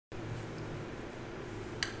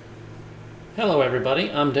Hello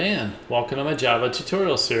everybody, I'm Dan. Welcome to my Java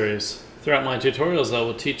tutorial series. Throughout my tutorials I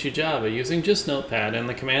will teach you Java using just Notepad and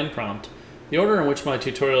the command prompt. The order in which my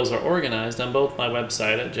tutorials are organized on both my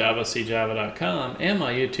website at javacjava.com and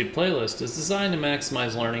my YouTube playlist is designed to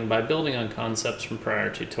maximize learning by building on concepts from prior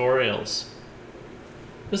tutorials.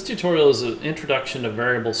 This tutorial is an introduction to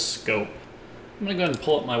variable scope. I'm going to go ahead and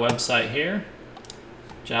pull up my website here,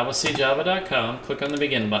 javacjava.com, click on the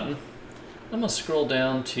begin button. I'm going to scroll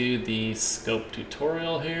down to the scope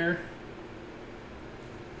tutorial here.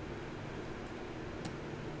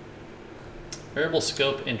 Variable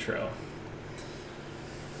scope intro.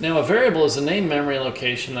 Now a variable is a named memory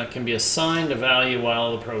location that can be assigned a value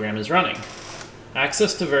while the program is running.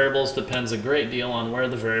 Access to variables depends a great deal on where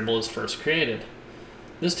the variable is first created.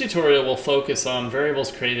 This tutorial will focus on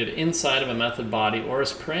variables created inside of a method body or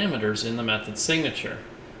as parameters in the method signature.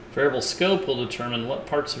 Variable scope will determine what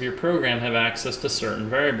parts of your program have access to certain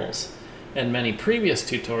variables. In many previous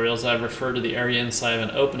tutorials, I've referred to the area inside of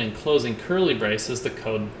an opening and closing curly brace as the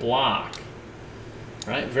code block.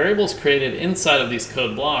 Right? Variables created inside of these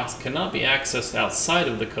code blocks cannot be accessed outside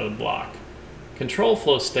of the code block. Control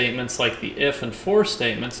flow statements like the if and for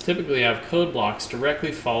statements typically have code blocks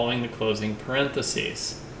directly following the closing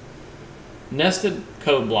parentheses. Nested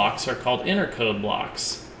code blocks are called inner code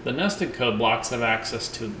blocks. The nested code blocks have access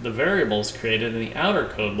to the variables created in the outer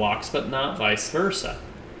code blocks, but not vice versa.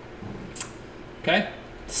 Okay,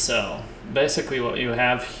 so basically what you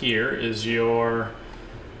have here is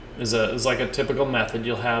is like a typical method.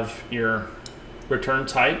 You'll have your return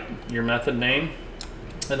type, your method name,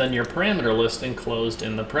 and then your parameter list enclosed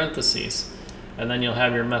in the parentheses. And then you'll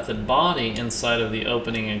have your method body inside of the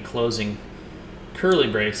opening and closing curly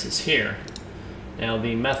braces here. Now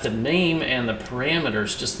the method name and the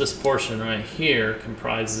parameters, just this portion right here,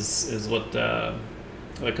 is what the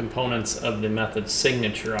components of the method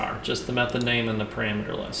signature are. Just the method name and the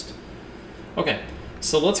parameter list. Okay,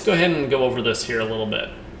 so let's go ahead and go over this here a little bit.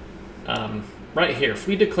 Right here, if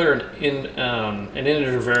we declare an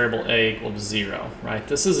integer variable a equal to 0, right?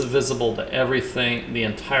 This is visible to everything, the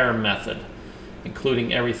entire method,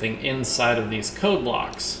 including everything inside of these code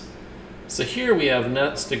blocks. So here we have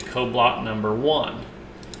nested code block number 1.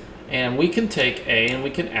 And we can take A and we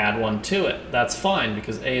can add 1 to it. That's fine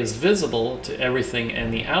because A is visible to everything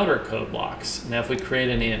in the outer code blocks. Now if we create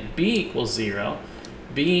an int B equals 0,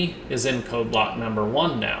 B is in code block number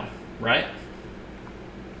 1 now, right?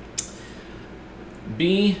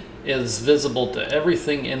 B is visible to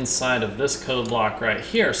everything inside of this code block right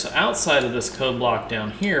here. So outside of this code block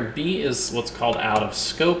down here, B is what's called out of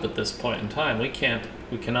scope at this point in time. We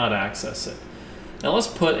cannot access it. Now let's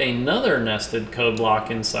put another nested code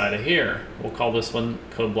block inside of here. We'll call this one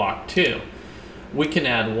code block 2. We can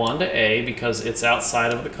add 1 to A because it's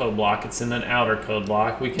outside of the code block. It's in an outer code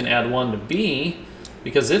block. We can add 1 to B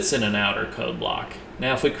because it's in an outer code block.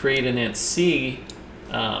 Now if we create an int C,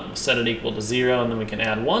 set it equal to 0, and then we can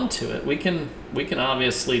add 1 to it, we can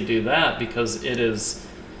obviously do that because it is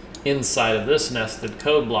inside of this nested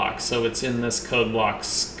code block. So it's in this code block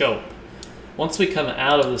scope. Once we come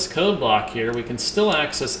out of this code block here, we can still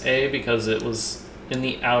access A because it was in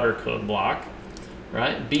the outer code block,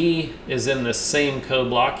 right? B is in this same code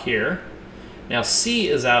block here. Now C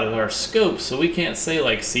is out of our scope, so we can't say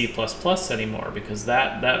like C++ anymore because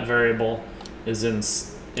that variable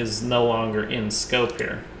is no longer in scope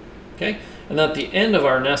here. Okay? And at the end of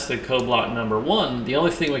our nested code block number 1, the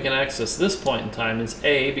only thing we can access this point in time is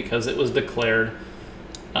A because it was declared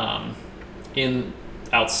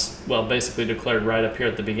basically declared right up here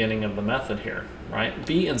at the beginning of the method here, right?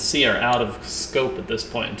 B and C are out of scope at this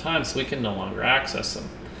point in time, so we can no longer access them.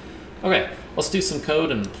 Okay, let's do some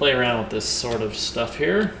code and play around with this sort of stuff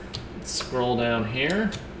here. Let's scroll down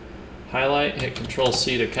here, highlight, hit Control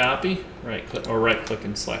C to copy, right click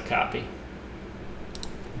and select copy.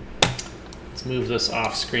 Let's move this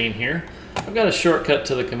off screen here. I've got a shortcut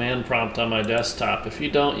to the command prompt on my desktop. If you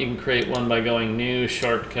don't, you can create one by going New,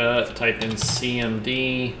 Shortcut, type in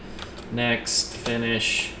CMD, Next,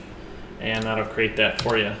 Finish, and that'll create that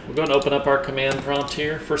for you. We're going to open up our command prompt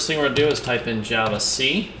here. First thing we're going to do is type in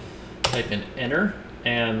JavaC, type in Enter,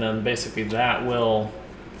 and then basically that will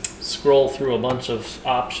scroll through a bunch of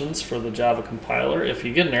options for the Java compiler. If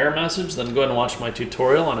you get an error message, then go ahead and watch my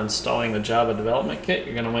tutorial on installing the Java development kit.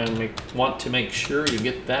 You're going to want to make sure you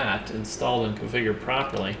get that installed and configured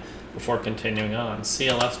properly before continuing on.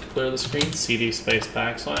 CLS to clear the screen, CD space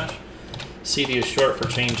 \. CD is short for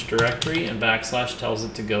change directory, and \ tells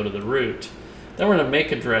it to go to the root. Then we're going to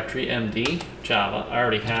make a directory, MD, Java. I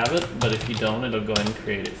already have it, but if you don't, it'll go ahead and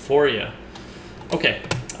create it for you. Okay.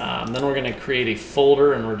 Then we're going to create a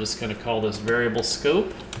folder, and we're just going to call this variable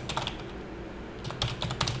scope.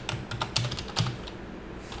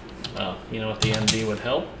 you know, with the MD would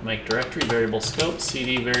help. Make directory, variable scope,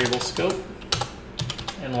 cd variable scope,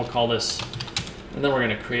 and we'll call this, and then we're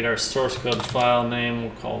going to create our source code file name.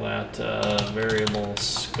 We'll call that variable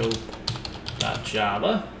scope.java.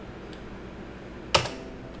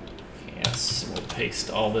 Yes, we'll paste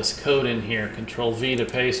all this code in here. Control V to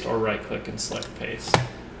paste, or right click and select paste.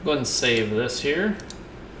 Go ahead and save this here.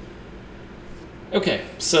 Okay,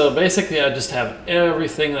 so basically I just have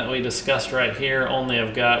everything that we discussed right here, only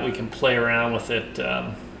we can play around with it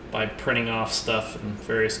by printing off stuff and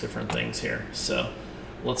various different things here. So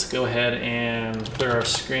let's go ahead and clear our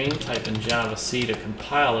screen, type in Java C to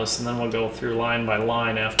compile this, and then we'll go through line by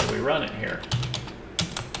line after we run it here.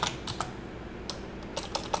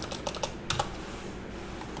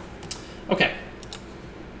 Okay,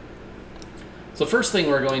 so first thing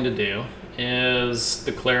we're going to do is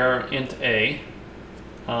declare int a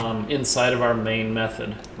inside of our main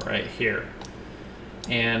method right here.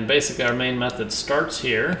 And basically our main method starts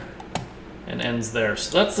here and ends there.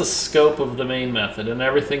 So that's the scope of the main method, and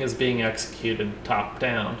everything is being executed top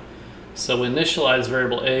down. So we initialize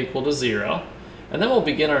variable a equal to 0, and then we'll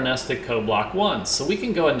begin our nested code block 1. So we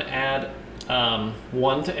can go ahead and add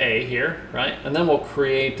 1 to a here, right? And then we'll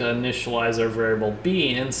initialize our variable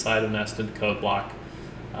b inside of nested code block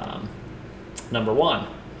number 1.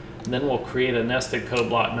 And then we'll create a nested code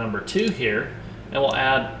block number 2 here, and we'll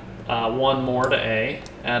add 1 more to A,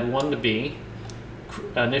 add 1 to B,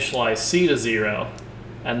 initialize C to 0,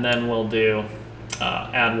 and then we'll do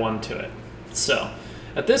add 1 to it. So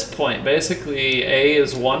at this point, basically A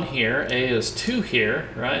is 1 here, A is 2 here,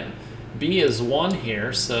 right? B is 1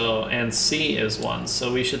 here, so, and C is 1.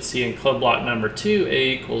 So we should see in code block number 2,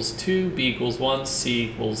 A equals 2, B equals 1, C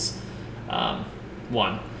equals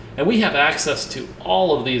 1. And we have access to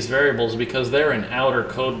all of these variables because they're in outer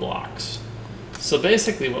code blocks. So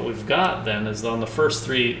basically what we've got then is on the first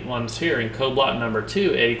 3 ones here in code block number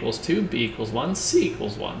 2, A equals 2, B equals 1, C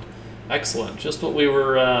equals 1. Excellent, just what we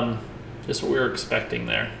were expecting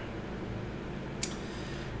there.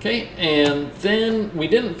 Okay, and then we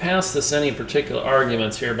didn't pass this any particular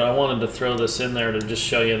arguments here, but I wanted to throw this in there to just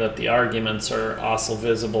show you that the arguments are also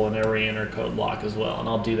visible in every inner code block as well, and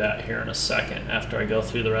I'll do that here in a second after I go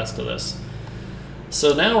through the rest of this.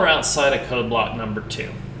 So now we're outside of code block number 2.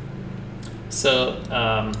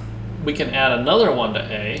 So we can add another 1 to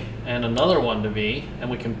A and another 1 to B, and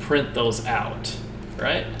we can print those out,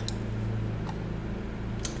 right?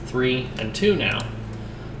 3 and 2 now.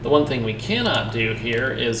 The one thing we cannot do here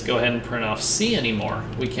is go ahead and print off C anymore.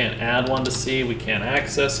 We can't add 1 to C, we can't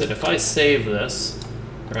access it. If I save this,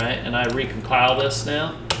 right, and I recompile this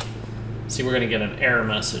now, see, we're going to get an error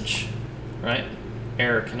message, right?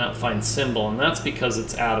 Error cannot find symbol, and that's because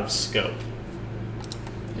it's out of scope.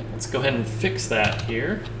 Okay, let's go ahead and fix that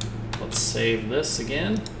here. Let's save this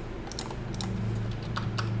again.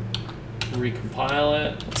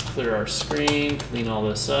 Recompile it. Let's clear our screen, clean all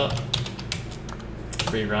this up.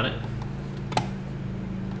 Rerun it.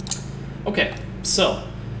 Okay, so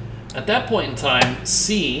at that point in time,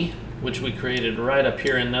 C, which we created right up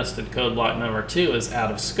here in nested code block number 2, is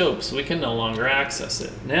out of scope, so we can no longer access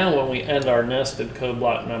it. Now when we end our nested code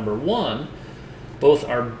block number 1, both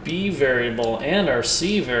our B variable and our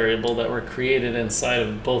C variable that were created inside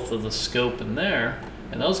of both of the scope in there,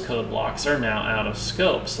 and those code blocks are now out of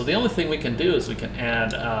scope. So the only thing we can do is we can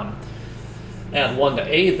add 1 to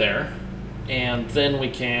A there, and then we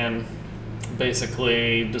can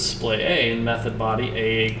basically display A in method body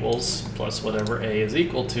A equals plus whatever A is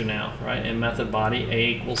equal to now, right? In method body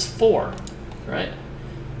A equals 4, right?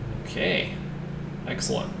 Okay,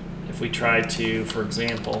 excellent. If we try to, for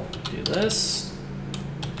example, do this,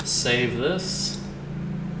 save this,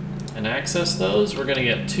 and access those, we're going to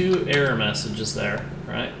get 2 error messages there,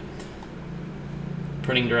 right?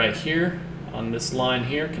 Printing right here. On this line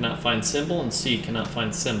here, cannot find symbol, and C cannot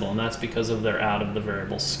find symbol, and that's because of they're out of the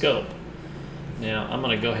variable scope. Now I'm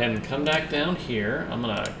going to go ahead and come back down here. I'm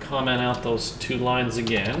going to comment out those 2 lines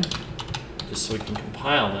again, just so we can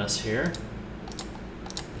compile this here.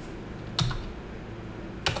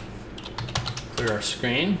 Clear our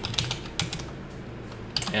screen,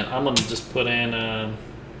 and I'm going to just put in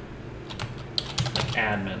like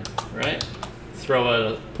admin, right?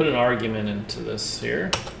 Put an argument into this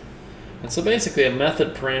here. And so basically,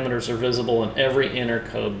 method parameters are visible in every inner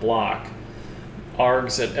code block.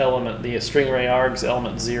 Args at element, the string array args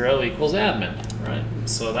element 0 equals admin, right?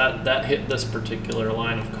 So that hit this particular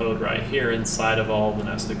line of code right here inside of all the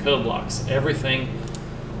nested code blocks. Everything,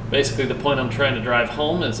 basically the point I'm trying to drive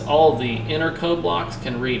home is all the inner code blocks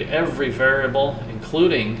can read every variable,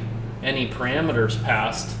 including any parameters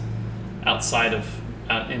passed outside of,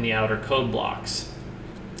 in the outer code blocks.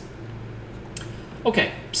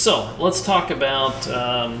 Okay, so let's talk about,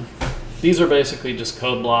 these are basically just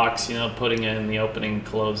code blocks, you know, putting in the opening,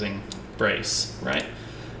 closing brace, right?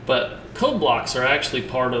 But code blocks are actually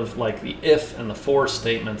part of like the if and the for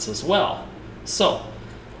statements as well. So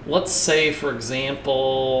let's say, for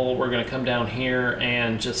example, we're going to come down here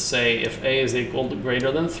and just say if a is equal to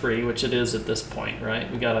greater than 3, which it is at this point,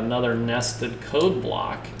 right? We got another nested code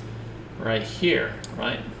block right here,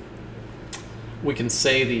 right? We can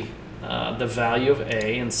say the value of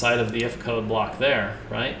a inside of the if code block there,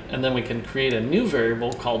 right? And then we can create a new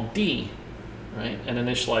variable called d, right? And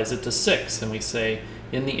initialize it to 6. And we say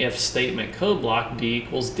in the if statement code block, d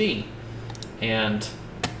equals d. And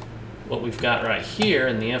what we've got right here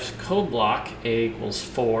in the if code block, a equals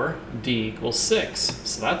 4, d equals 6.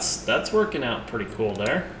 So that's working out pretty cool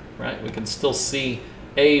there, right? We can still see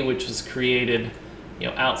a, which is created, you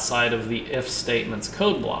know, outside of the if statement's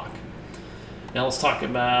code block. Now let's talk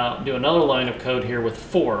about, do another line of code here with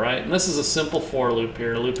for, right? And this is a simple for loop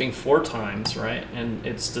here, looping 4 times, right? And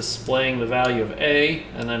it's displaying the value of a,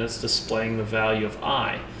 and then it's displaying the value of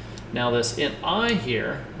I. Now this int I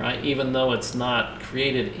here, right, even though it's not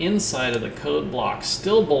created inside of the code block,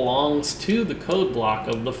 still belongs to the code block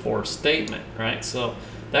of the for statement, right? So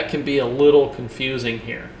that can be a little confusing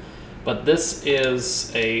here. But this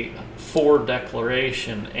is a for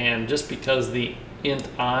declaration, and just because the int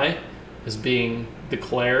I is being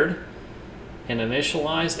declared and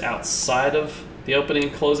initialized outside of the opening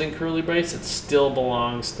and closing curly brace, it still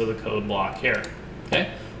belongs to the code block here,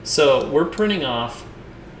 okay? So we're printing off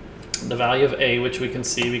the value of a, which we can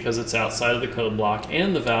see because it's outside of the code block,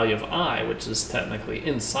 and the value of I, which is technically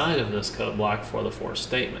inside of this code block for the for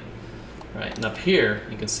statement, right? And up here,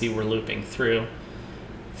 you can see we're looping through.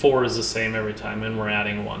 For is the same every time, and we're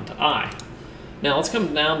adding 1 to I. Now let's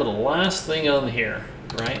come down to the last thing on here,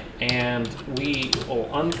 right? And we will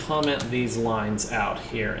uncomment these lines out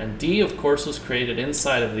here. And d, of course, was created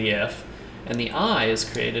inside of the if, and the I is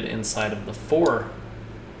created inside of the for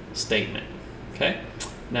statement, okay?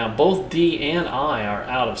 Now both d and I are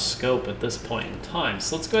out of scope at this point in time.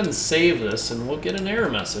 So let's go ahead and save this, and we'll get an error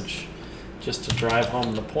message just to drive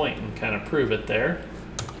home the point and kind of prove it there.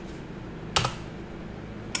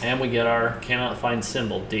 And we get our cannot find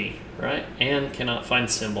symbol d, right? And cannot find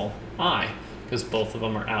symbol I, because both of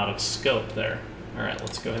them are out of scope there. All right,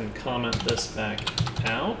 let's go ahead and comment this back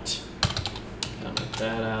out. Comment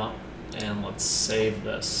that out, and let's save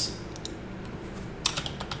this.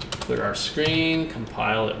 Clear our screen,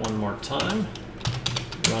 compile it one more time,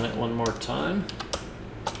 run it one more time.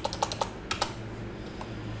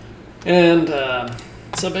 And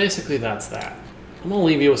so basically that's that. I'm going to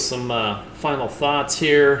leave you with some final thoughts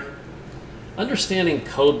here. Understanding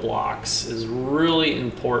code blocks is really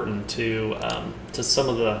important to some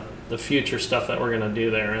of the future stuff that we're going to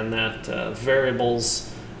do there, and that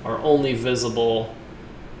variables are only visible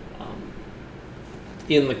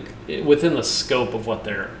within the scope of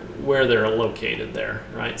where they're located there,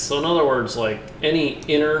 right? So in other words, like any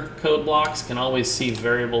inner code blocks can always see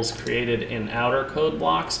variables created in outer code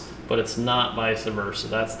blocks, but it's not vice versa.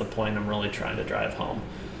 That's the point I'm really trying to drive home.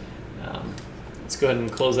 Let's go ahead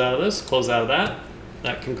and close out of this, close out of that.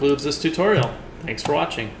 That concludes this tutorial. Thanks for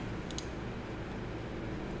watching.